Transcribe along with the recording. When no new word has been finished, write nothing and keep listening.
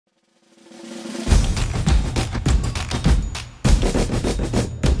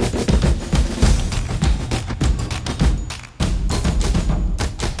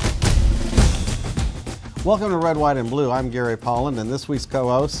Welcome to Red, White, and Blue. I'm Gary Polland, and this week's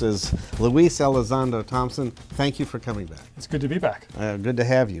co-host is Luis Elizondo-Thomson. Thank you for coming back. It's good to be back. Good to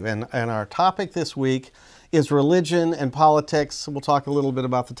have you. And our topic this week is religion and politics. We'll talk a little bit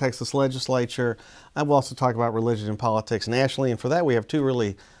about the Texas Legislature. I will also talk about religion and politics nationally, and for that we have two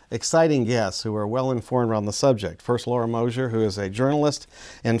really exciting guests who are well informed on the subject. First, Laura Moser, who is a journalist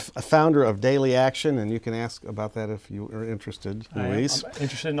and founder of Daily Action, and you can ask about that if you are interested, Luis. I'm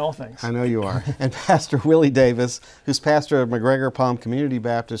interested in all things. I know you are. And Pastor Willie Davis, who's pastor of MacGregor Community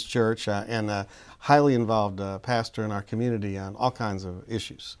Baptist Church and a highly involved pastor in our community on all kinds of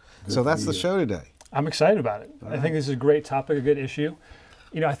issues. So that's the show today. I'm excited about it. I think this is a great topic, a good issue.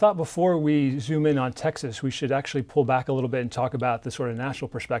 You know, I thought before we zoom in on Texas, we should actually pull back a little bit and talk about the sort of national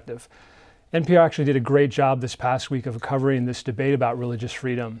perspective. NPR actually did a great job this past week of covering this debate about religious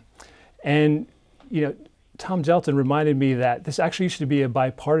freedom. And, you know, Tom Gelton reminded me that this actually used to be a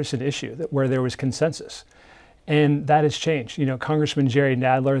bipartisan issue where there was consensus. And that has changed. You know, Congressman Jerry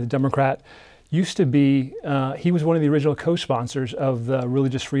Nadler, the Democrat, used to be, he was one of the original co-sponsors of the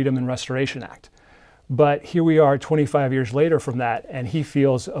Religious Freedom and Restoration Act. But here we are 25 years later from that, and he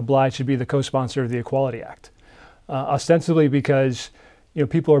feels obliged to be the co-sponsor of the Equality Act, ostensibly because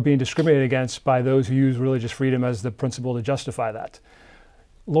people are being discriminated against by those who use religious freedom as the principle to justify that.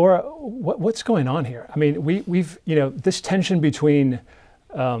 Laura, what's going on here? I mean, we've this tension between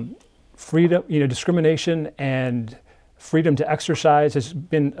freedom, discrimination and freedom to exercise has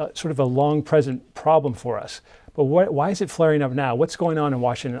been sort of a long present problem for us. But why is it flaring up now? What's going on in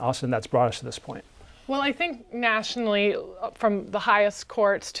Washington, Austin, that's brought us to this point? Well, I think nationally, from the highest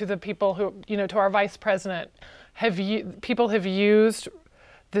courts to the people who, to our vice president, people have used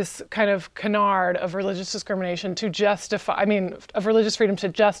this kind of canard of religious discrimination to justify, of religious freedom to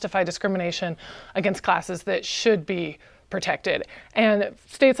justify discrimination against classes that should be protected. And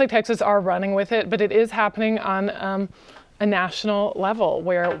states like Texas are running with it, but it is happening on a national level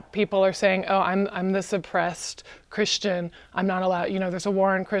where people are saying, oh, I'm this oppressed Christian, I'm not allowed, there's a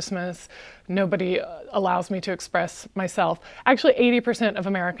war on Christmas, nobody allows me to express myself. Actually, 80% of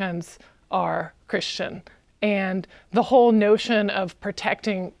Americans are Christian. And the whole notion of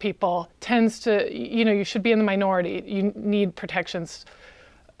protecting people tends to, you should be in the minority. You need protections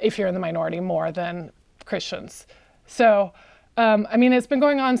if you're in the minority more than Christians. So, it's been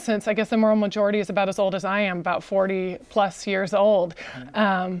going on since, I guess the moral majority is about as old as I am, about 40 plus years old.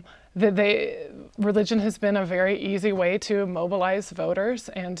 Religion has been a very easy way to mobilize voters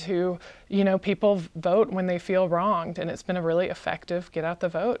and to, people vote when they feel wronged. And it's been a really effective get out the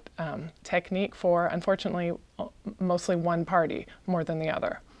vote technique for, unfortunately, mostly one party more than the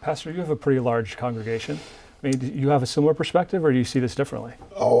other. Pastor, you have a pretty large congregation. I mean, do you have a similar perspective, or do you see this differently?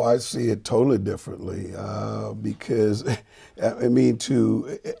 Oh, I see it totally differently because, for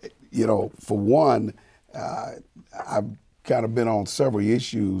one, I've kind of been on several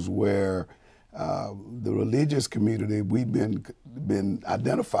issues where the religious community, we've been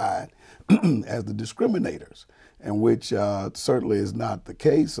identified as the discriminators, and which certainly is not the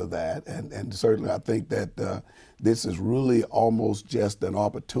case of that. And certainly I think that this is really almost just an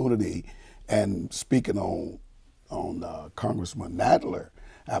opportunity. And speaking on Congressman Nadler,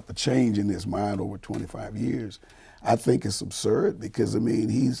 after changing his mind over 25 years, I think it's absurd because,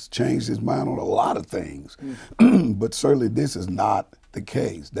 he's changed his mind on a lot of things. But certainly this is not the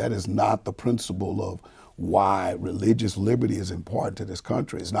case. That is not the principle of why religious liberty is important to this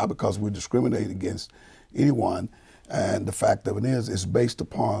country. It's not because we discriminate against anyone. And the fact of it is, it's based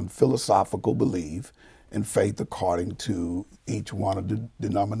upon philosophical belief and faith according to each one of the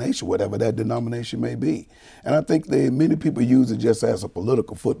denomination, whatever that denomination may be. And I think many people use it just as a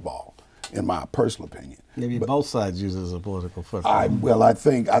political football, in my personal opinion. Maybe both sides use it as a political football. I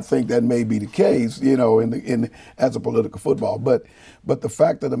think that may be the case, as a political football. But the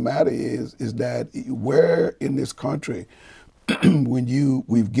fact of the matter is that where in this country,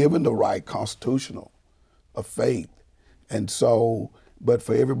 we've given the right constitutional of faith, and so. But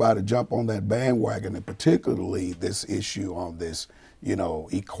for everybody to jump on that bandwagon, and particularly this issue on this,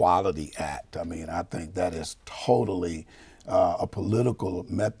 Equality Act, I think that is totally a political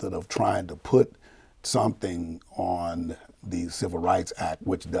method of trying to put something on the Civil Rights Act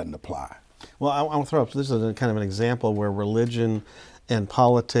which doesn't apply. Well, I want to throw up, this is kind of an example where religion and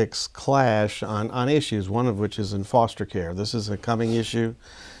politics clash on issues, one of which is in foster care. This is a coming issue.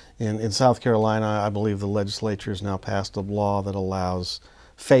 In South Carolina, I believe the legislature has now passed a law that allows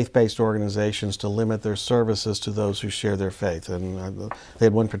faith-based organizations to limit their services to those who share their faith. And they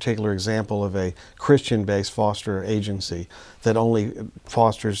had one particular example of a Christian-based foster agency that only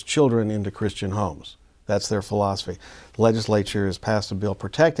fosters children into Christian homes. That's their philosophy. The legislature has passed a bill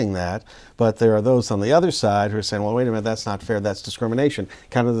protecting that, but there are those on the other side who are saying, well, wait a minute, that's not fair, that's discrimination.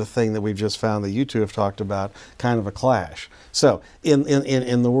 Kind of the thing that we've just found that you two have talked about, kind of a clash. So in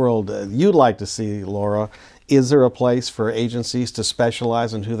the world you'd like to see, Laura, is there a place for agencies to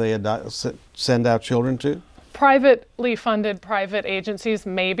specialize in who they send out children to? Privately funded private agencies,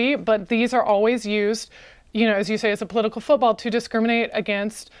 maybe, but these are always used, you know, as you say, as a political football to discriminate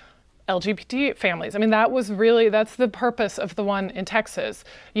against LGBT families. I mean, that's the purpose of the one in Texas,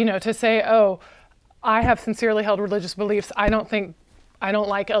 you know, to say, oh, I have sincerely held religious beliefs. I don't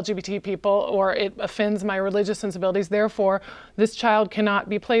like LGBT people, or it offends my religious sensibilities. Therefore, this child cannot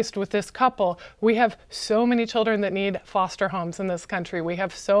be placed with this couple. We have so many children that need foster homes in this country. We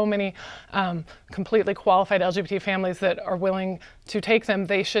have so many completely qualified LGBT families that are willing to take them.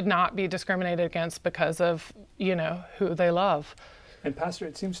 They should not be discriminated against because of, you know, who they love. And Pastor,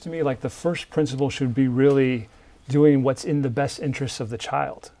 it seems to me like the first principle should be really doing what's in the best interests of the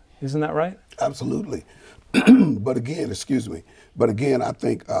child. Isn't that right? Absolutely. But again, I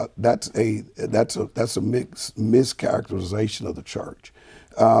think that's a mischaracterization of the church.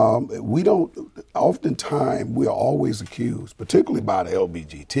 Oftentimes we are always accused, particularly by the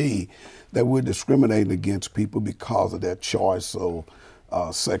LGBT, that we're discriminating against people because of their choice of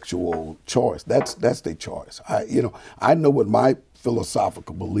sexual choice. That's their choice. I know what my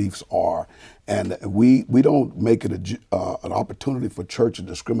philosophical beliefs are, and we don't make it an opportunity for church to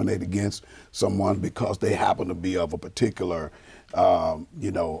discriminate against someone because they happen to be of a particular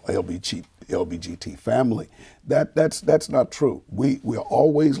LGBT family. That's not true. We are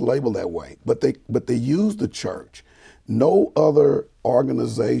always labeled that way, but they use the church. No other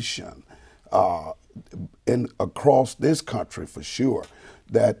organization across this country, for sure,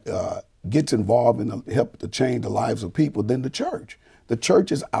 that gets involved in help to change the lives of people than the church. The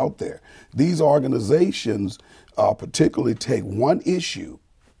church is out there. These organizations particularly take one issue,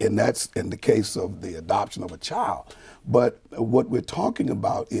 and that's in the case of the adoption of a child. But what we're talking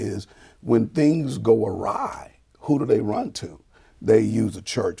about is when things go awry, who do they run to? They use the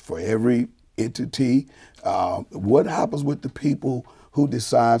church for every entity. What happens with the people who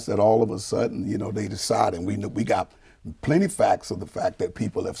decides that all of a sudden, they decide, and we got plenty facts of the fact that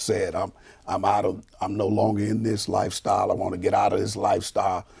people have said, I'm no longer in this lifestyle. I want to get out of this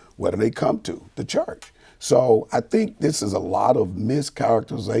lifestyle. Where do they come to? The church. So I think this is a lot of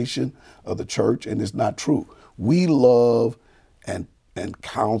mischaracterization of the church, and it's not true. We love and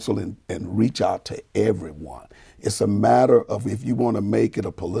counsel and reach out to everyone. It's a matter of if you want to make it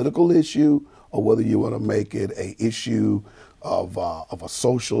a political issue or whether you want to make it an issue of a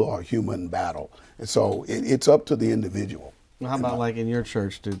social or human battle. And so it's up to the individual. Well, how about like in your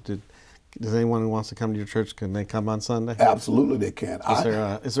church? Does anyone who wants to come to your church, can they come on Sunday? Absolutely they can.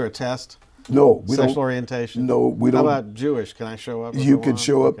 Is there a test? No, we don't. Sexual orientation? No, we don't. How about Jewish? Can I show up? You can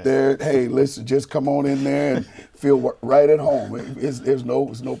show up there. Hey, listen, just come on in there and feel right at home. There's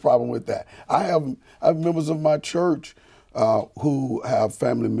no problem with that. I have members of my church who have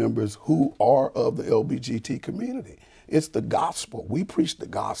family members who are of the LGBT community. It's the gospel. We preach the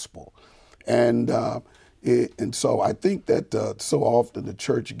gospel. And so I think that so often the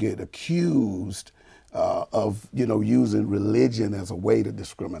church get accused of using religion as a way to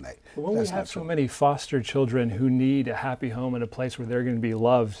discriminate. But when we have so many foster children who need a happy home and a place where they're going to be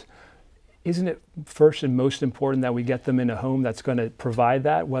loved, isn't it first and most important that we get them in a home that's going to provide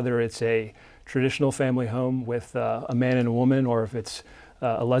that, whether it's a traditional family home with a man and a woman, or if it's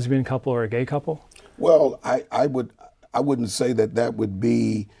a lesbian couple or a gay couple? Well, I wouldn't say that would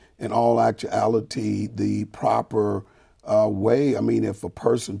be in all actuality the proper way. I mean, if a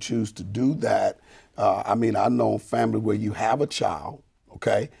person chooses to do that, I know a family where you have a child,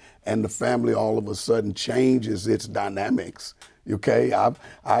 okay, and the family all of a sudden changes its dynamics, okay.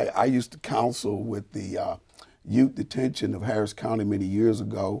 I used to counsel with the youth detention of Harris County many years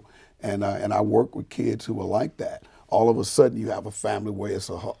ago, and I work with kids who are like that. All of a sudden you have a family where it's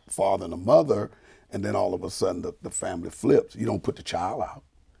a father and a mother, and then all of a sudden the family flips. You don't put the child out.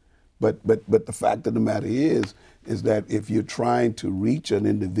 But the fact of the matter is that if you're trying to reach an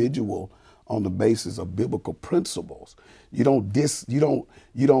individual on the basis of biblical principles, you don't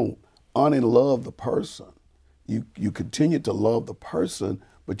un-love the person. You continue to love the person,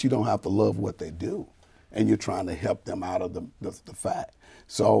 but you don't have to love what they do, and you're trying to help them out of the fact.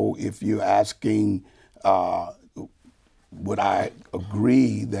 So if you're asking, would I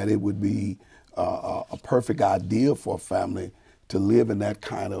agree that it would be a perfect idea for a family to live in that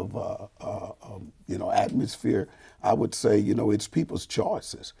kind of atmosphere? I would say it's people's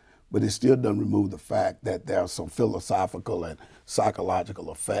choices, but it still doesn't remove the fact that there are some philosophical and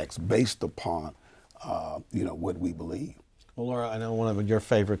psychological effects based upon what we believe. Well, Laura, I know one of your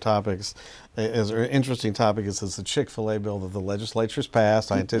favorite topics, is an interesting topic, is the Chick-fil-A bill that the legislature's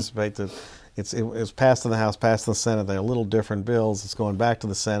passed. I anticipate that it was passed in the House, passed in the Senate. They're a little different bills. It's going back to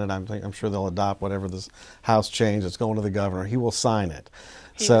the Senate. I'm sure they'll adopt whatever this House change. It's going to the governor. He will sign it.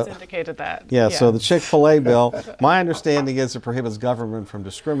 He has indicated that. Yeah, so the Chick-fil-A bill, my understanding is it prohibits government from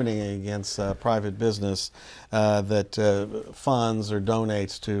discriminating against private business that funds or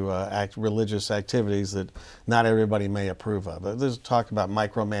donates to religious activities that not everybody may approve of. There's talk about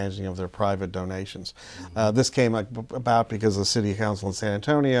micromanaging of their private donations. This came about because the City Council in San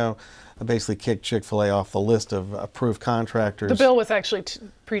Antonio basically kicked Chick-fil-A off the list of approved contractors. The bill was actually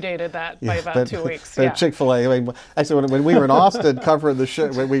predated that by about 2 weeks. But Chick-fil-A, I mean, actually, when we were in Austin covering the show,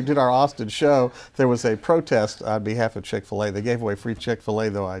 when we did our Austin show, there was a protest on behalf of Chick-fil-A. They gave away free Chick-fil-A,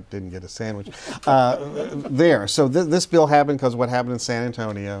 though I didn't get a sandwich. There, so this bill happened because of what happened in San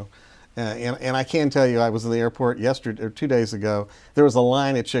Antonio. And I can tell you, I was in the airport yesterday, or 2 days ago. There was a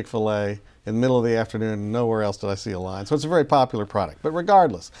line at Chick-fil-A in the middle of the afternoon, and nowhere else did I see a line. So it's a very popular product. But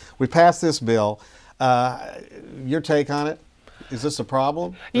regardless, we passed this bill. Your take on it? Is this a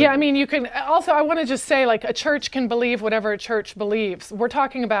problem? Yeah, I mean, you can also, I want to just say, like, a church can believe whatever a church believes. We're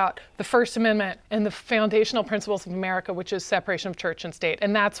talking about the First Amendment and the foundational principles of America, which is separation of church and state.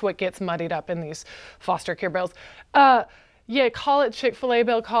 And that's what gets muddied up in these foster care bills. Yeah, call it Chick-fil-A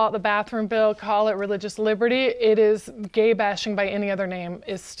bill, call it the bathroom bill, call it religious liberty. It is gay bashing by any other name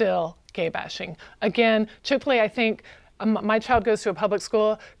is still gay bashing. Again, Chick-fil-A, I think, my child goes to a public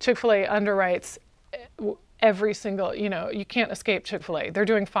school. Chick-fil-A underwrites every single, you can't escape Chick-fil-A. They're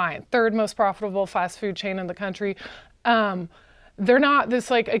doing fine. Third most profitable fast food chain in the country. They're not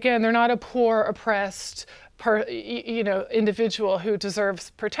this, like, again, they're not a poor, oppressed, individual who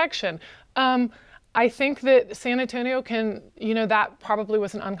deserves protection. I think that San Antonio can, that probably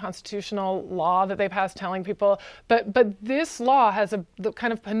was an unconstitutional law that they passed telling people, but this law has the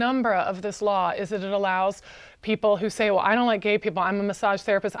kind of penumbra of this law is that it allows people who say, well, I don't like gay people, I'm a massage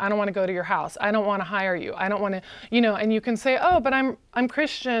therapist, I don't want to go to your house, I don't want to hire you, I don't want to, and you can say, oh, but I'm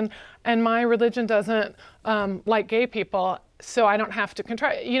Christian and my religion doesn't like gay people, so I don't have to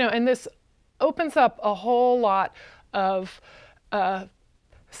contract, and this opens up a whole lot of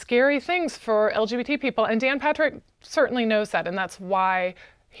scary things for LGBT people. And Dan Patrick certainly knows that, and that's why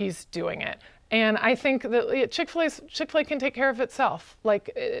he's doing it. And I think that Chick-fil-A can take care of itself. Like,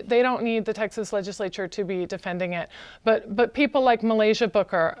 they don't need the Texas Legislature to be defending it. But people like Malaysia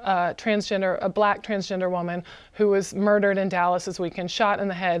Booker, a black transgender woman who was murdered in Dallas this weekend, shot in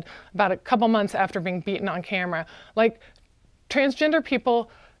the head about a couple months after being beaten on camera. Like, transgender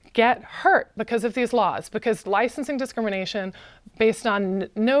people get hurt because of these laws, because licensing discrimination based on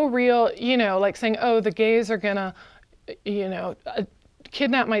no real, like saying, oh, the gays are gonna,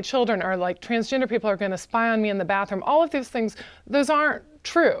 kidnap my children, or like transgender people are gonna spy on me in the bathroom. All of these things, those aren't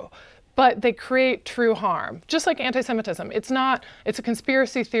true, but they create true harm. Just like anti-Semitism. It's a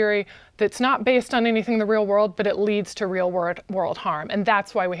conspiracy theory that's not based on anything in the real world, but it leads to real world harm. And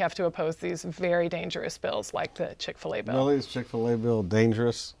that's why we have to oppose these very dangerous bills like the Chick-fil-A bill. Really, is Chick-fil-A bill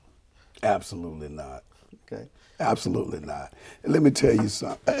dangerous? Absolutely not. Okay. Absolutely not. And let me tell you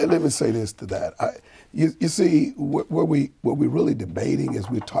something. Let me say this to that. You see, what we're really debating is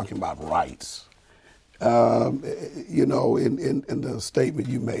we're talking about rights. In the statement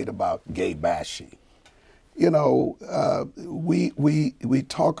you made about gay bashing, we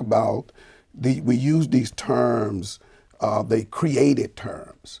talk about we use these terms. They created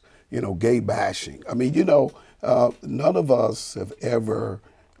terms. Gay bashing. I mean, none of us have ever.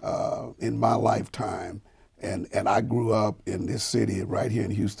 In my lifetime, and I grew up in this city right here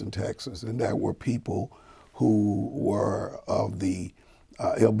in Houston, Texas, and there were people who were of the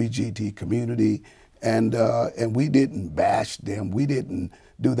LGBT community, and we didn't bash them. We didn't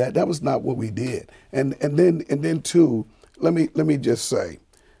do that. That was not what we did. And then too, let me just say,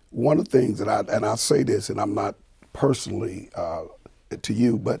 one of the things that I'll say this, and I'm not personally to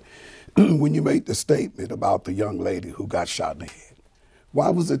you, but when you made the statement about the young lady who got shot in the head. Why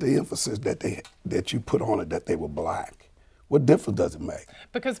was it the emphasis that you put on it that they were black? What difference does it make?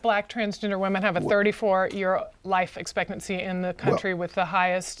 Because black transgender women have a 34-year life expectancy in the country with the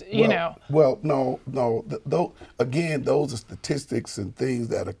highest, Well, no. Again, those are statistics and things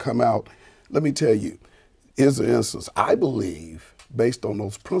that have come out. Let me tell you, here's an instance. I believe, based on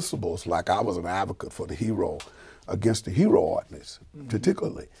those principles, like I was an advocate for the HERO, against the HERO ordinance,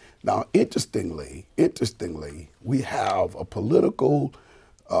 particularly. Now, interestingly, we have a political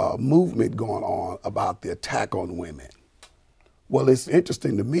movement going on about the attack on women. Well, it's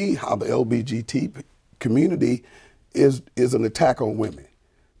interesting to me how the LGBT community is an attack on women.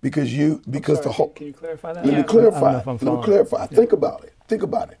 because the whole. Can you clarify that? Let me clarify. Let me clarify. Yeah. Think about it. Think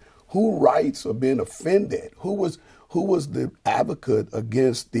about it. Who rights are being offended? Who was the advocate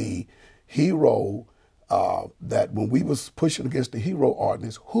against the HERO? That when we was pushing against the HERO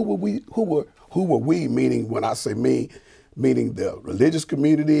ordinance, who were we? Meaning, when I say me, meaning the religious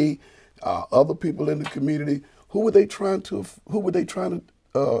community, other people in the community. Who were they trying to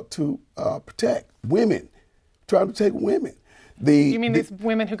protect? Women, trying to protect women. You mean these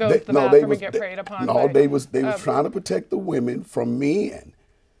women who go to the bathroom and get preyed upon? No, they was trying to protect the women from men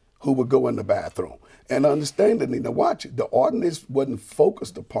who would go in the bathroom. And understanding, now watch it, the ordinance wasn't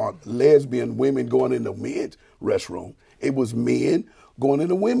focused upon lesbian women going in the men's restroom. It was men going in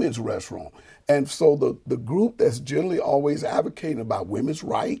the women's restroom. And so the group that's generally always advocating about women's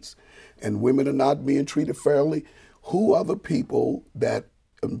rights and women are not being treated fairly, who are the people that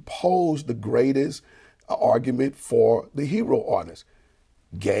impose the greatest argument for the HERO ordinance?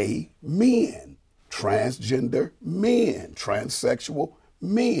 Gay men, transgender men, transsexual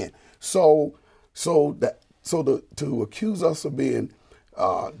men. So to accuse us of being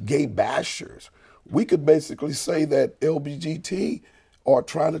gay bashers, we could basically say that LGBT are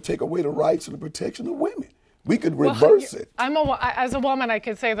trying to take away the rights and the protection of women. We could reverse it. As a woman, I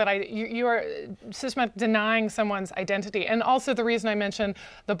could say that you are systematically denying someone's identity. And also the reason I mentioned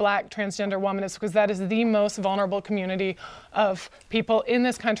the Black transgender woman is because that is the most vulnerable community of people in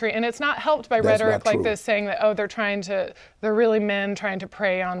this country. And it's not helped by rhetoric like this saying that, oh, they're really men trying to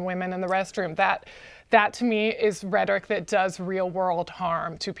prey on women in the restroom. That to me is rhetoric that does real world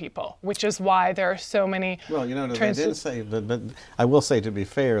harm to people, which is why there are so many. Well, they didn't say, but I will say, to be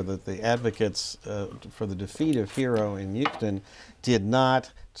fair, that the advocates for the defeat of HERO in Houston did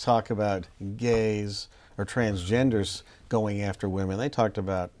not talk about gays or transgenders going after women. They talked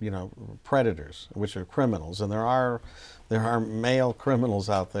about, predators, which are criminals, and there are male criminals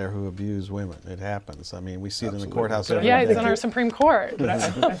out there who abuse women. It happens. I mean, we see it in the courthouse every day. Yeah, it's on our Supreme Court. But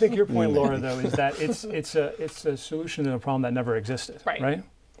I think your point, Laura, though, is that it's a solution to a problem that never existed, right?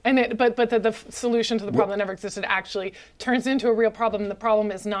 And the solution to the problem that never existed actually turns into a real problem. The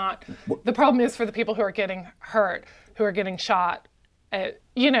problem is for the people who are getting hurt, who are getting shot. I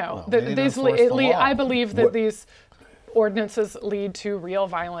believe that these ordinances lead to real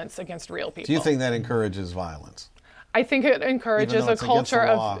violence against real people. Do you think that encourages violence? I think it encourages a culture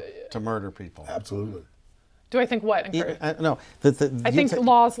of to murder people. Absolutely. Do I think what? No. I think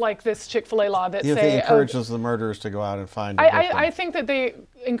laws like this Chick-Fil-A law that you say think encourages the murderers to go out and find. I think that they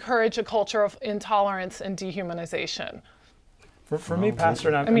encourage a culture of intolerance and dehumanization. For me, Pastor,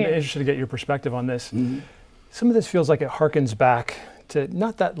 and I'm interested to get your perspective on this. Mm-hmm. Some of this feels like it harkens back to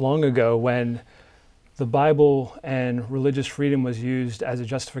not that long ago when the Bible and religious freedom was used as a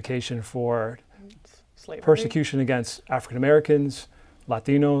justification for slavery, persecution against African Americans,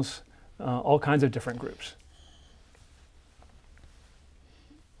 Latinos, all kinds of different groups.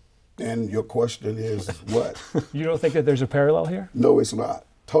 And your question is what? You don't think that there's a parallel here? No, it's not.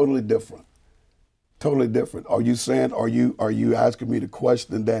 Totally different. Totally different. Are you saying? Are you asking me to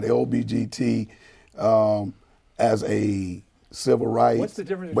question that LBGT as a civil rights? What's the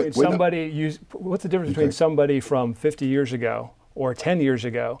difference between somebody from 50 years ago or 10 years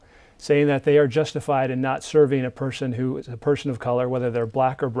ago saying that they are justified in not serving a person who is a person of color, whether they're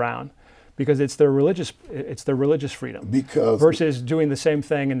black or brown, because it's their religious freedom, versus doing the same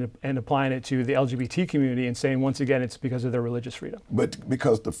thing and applying it to the LGBT community and saying once again it's because of their religious freedom? But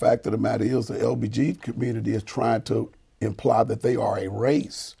because the fact of the matter is the LGBT community is trying to imply that they are a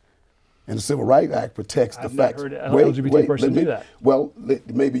race, and the Civil Rights Act protects the fact. I've never heard an LGBT person do that. Well,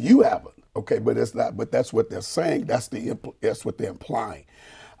 maybe you haven't. Okay, but it's not. But that's what they're saying. That's what they're implying.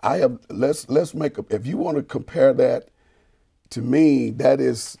 Let's make up. If you want to compare that to me,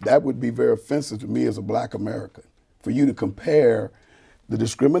 that would be very offensive to me as a Black American. For you to compare the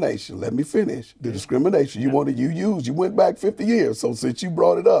discrimination. Let me finish. The discrimination you went back 50 years. So since you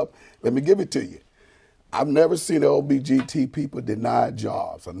brought it up, let me give it to you. I've never seen LGBT people denied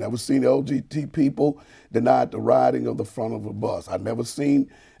jobs. I've never seen LGBT people denied the riding of the front of a bus. I've never seen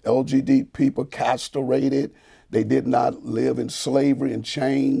LGBT people castrated. They did not live in slavery and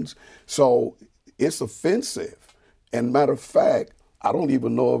chains. So it's offensive. And matter of fact, I don't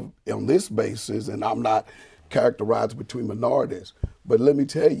even know if on this basis, and I'm not characterized between minorities, but let me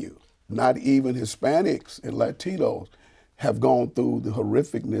tell you, not even Hispanics and Latinos have gone through the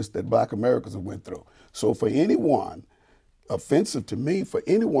horrificness that Black Americans have went through. So for anyone, offensive to me, for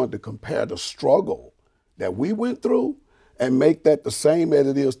anyone to compare the struggle that we went through and make that the same as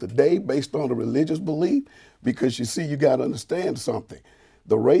it is today based on the religious belief, because you see, you got to understand something.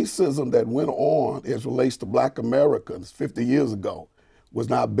 The racism that went on as relates to Black Americans 50 years ago was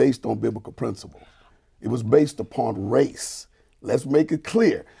not based on biblical principle. It was based upon race. Let's make it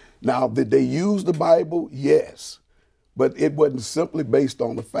clear. Now, did they use the Bible? Yes. But it wasn't simply based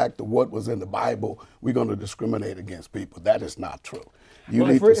on the fact of what was in the Bible, we're going to discriminate against people. That is not true. Well,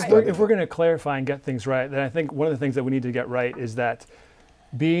 if we're going to clarify and get things right, then I think one of the things that we need to get right is that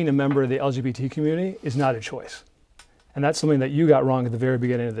being a member of the LGBT community is not a choice. And that's something that you got wrong at the very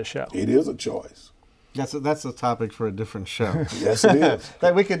beginning of the show. It is a choice. That's a topic for a different show. Yes, it is.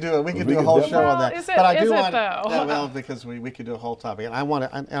 That we could do a whole show on that. Is it, but I do want, though? Yeah, well, because we could do a whole topic, and I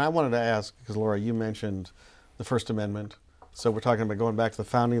wanted to ask, because Laura, you mentioned the First Amendment. So we're talking about going back to the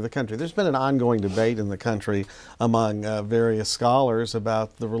founding of the country. There's been an ongoing debate in the country among various scholars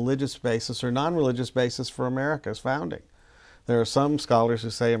about the religious basis or non-religious basis for America's founding. There are some scholars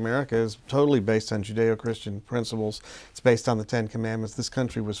who say America is totally based on Judeo-Christian principles. It's based on the Ten Commandments. This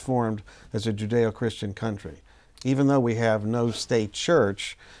country was formed as a Judeo-Christian country. Even though we have no state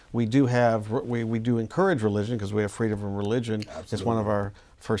church, we do encourage religion because we have freedom of religion. Absolutely. It's one of our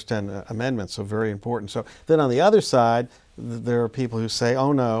first 10 amendments, so very important. So then on the other side, there are people who say,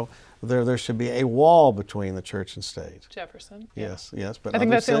 oh no, there should be a wall between the church and state. Jefferson. Yes, yes. But I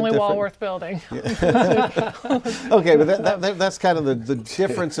think that's the only wall worth building. Yeah. Okay, but that's kind of the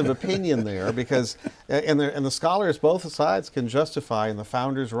difference of opinion there, because and the scholars, both sides, can justify in the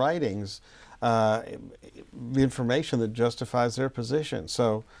founders' writings the information that justifies their position.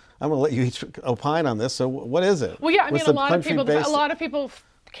 So I'm going to let you each opine on this. So what is it? Well, yeah, I mean, a lot of people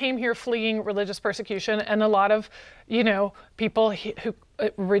came here fleeing religious persecution, and a lot of, people who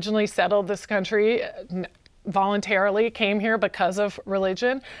originally settled this country voluntarily came here because of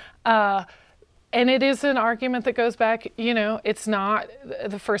religion. And it is an argument that goes back, it's not,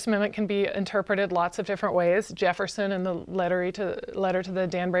 the First Amendment can be interpreted lots of different ways. Jefferson in the letter to the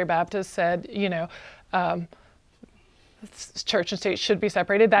Danbury Baptists said, church and state should be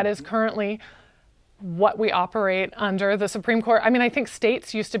separated. That is currently what we operate under. The Supreme Court, I think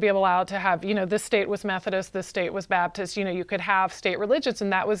states used to be allowed to have, this state was Methodist, this state was Baptist, you could have state religions,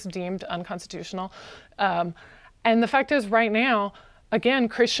 and that was deemed unconstitutional. And the fact is, right now, again,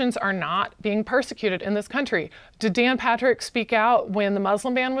 Christians are not being persecuted in this country. Did Dan Patrick speak out when the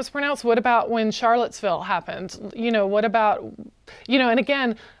Muslim ban was pronounced? What about when Charlottesville happened? What about, and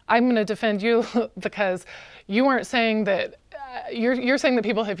again, I'm going to defend you because you weren't saying that, you're saying that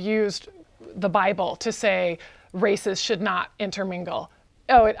people have used the Bible to say races should not intermingle.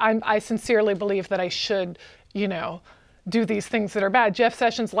 I sincerely believe that I should, do these things that are bad. Jeff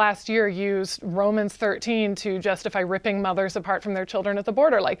Sessions last year used Romans 13 to justify ripping mothers apart from their children at the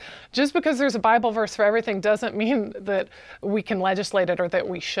border. Like, just because there's a Bible verse for everything doesn't mean that we can legislate it or that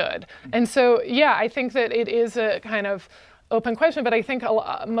we should. And so, yeah, I think that it is a kind of open question, but I think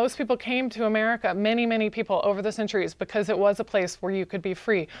most people came to America, many people over the centuries, because it was a place where you could be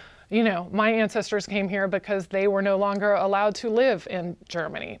free. My ancestors came here because they were no longer allowed to live in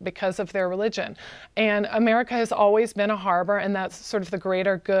Germany because of their religion. And America has always been a harbor, and that's sort of the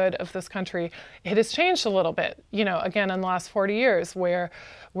greater good of this country. It has changed a little bit, again, in the last 40 years, where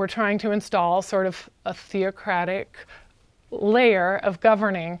we're trying to install sort of a theocratic layer of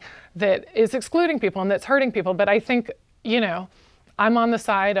governing that is excluding people and that's hurting people. But I think, I'm on the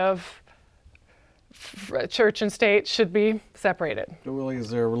side of church and state should be separated. Willie, is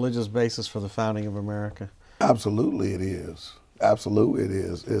there a religious basis for the founding of America? Absolutely it is. Absolutely it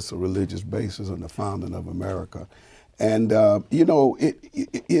is. It's a religious basis in the founding of America. And, I'll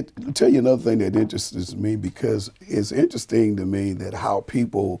tell you another thing that interests me, because it's interesting to me that how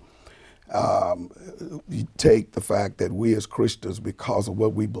people take the fact that we as Christians, because of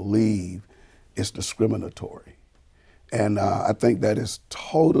what we believe, is discriminatory. And I think that is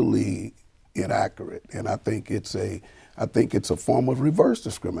totally inaccurate, and I think it's a form of reverse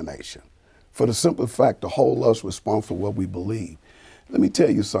discrimination, for the simple fact to hold us responsible for what we believe. Let me tell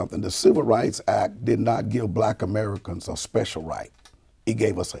you something. The Civil Rights Act did not give Black Americans a special right. It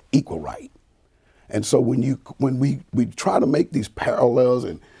gave us an equal right. And so when we try to make these parallels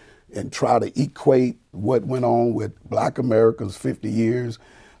and try to equate what went on with Black Americans 50 years,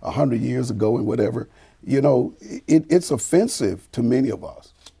 100 years ago, and whatever, it's offensive to many of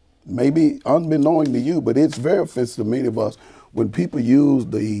us. Maybe unbeknown to you, but it's very offensive to many of us when people use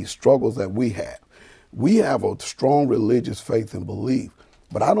the struggles that we have. We have a strong religious faith and belief,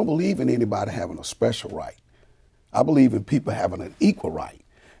 but I don't believe in anybody having a special right. I believe in people having an equal right.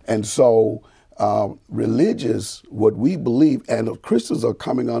 And so what we believe, and Christians are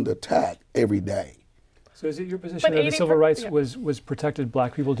coming under attack every day. So is it your position that the civil rights was protected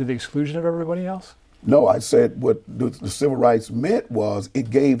Black people to the exclusion of everybody else? No, I said what the civil rights meant was it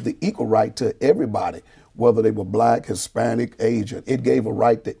gave the equal right to everybody, whether they were black, Hispanic, Asian. It gave a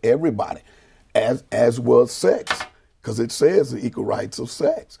right to everybody, as was sex, because it says the equal rights of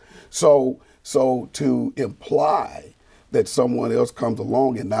sex. So to imply that someone else comes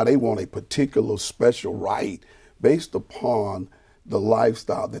along and now they want a particular special right based upon the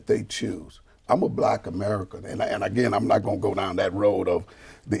lifestyle that they choose. I'm a black American, and again, I'm not going to go down that road of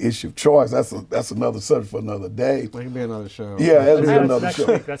the issue of choice. That's another subject for another day. That can be another show. Yeah, that'll be another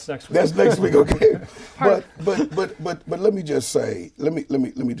show. That's next week. That's next week, okay. But let me just say, let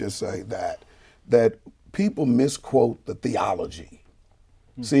me just say that people misquote the theology.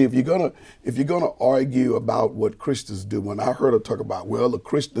 See, if you're gonna argue about what Christians do, when I heard her talk about, well, the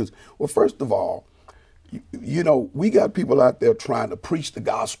Christians, well, first of all, you know, we got people out there trying to preach the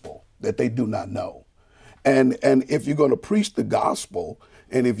gospel that they do not know. And if you're going to preach the gospel,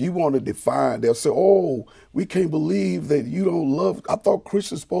 and if you want to define, they'll say, oh, we can't believe that you don't love. I thought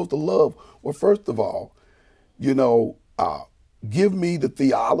Christians supposed to love. Well, first of all, you know, give me the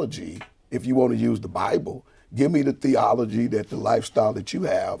theology, if you want to use the Bible, give me the theology that the lifestyle that you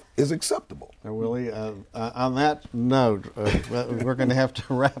have is acceptable. Now, Willie, on that note, we're going to have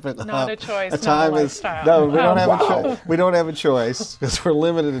to wrap it up. Not a choice, The not a time is lifestyle. no, we don't have Wow. a choice. We don't have a choice because we're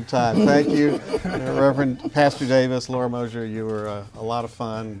limited in time. Thank you, Reverend Pastor Davis, Laura Moser. You were a lot of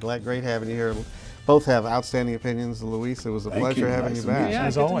fun. Great having you here. Both have outstanding opinions. Luis, it was a Thank pleasure you. having Nice you to back. meet you.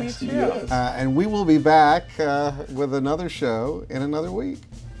 As Good to always. meet you. Yes. And we will be back with another show in another week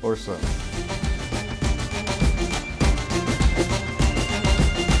or so.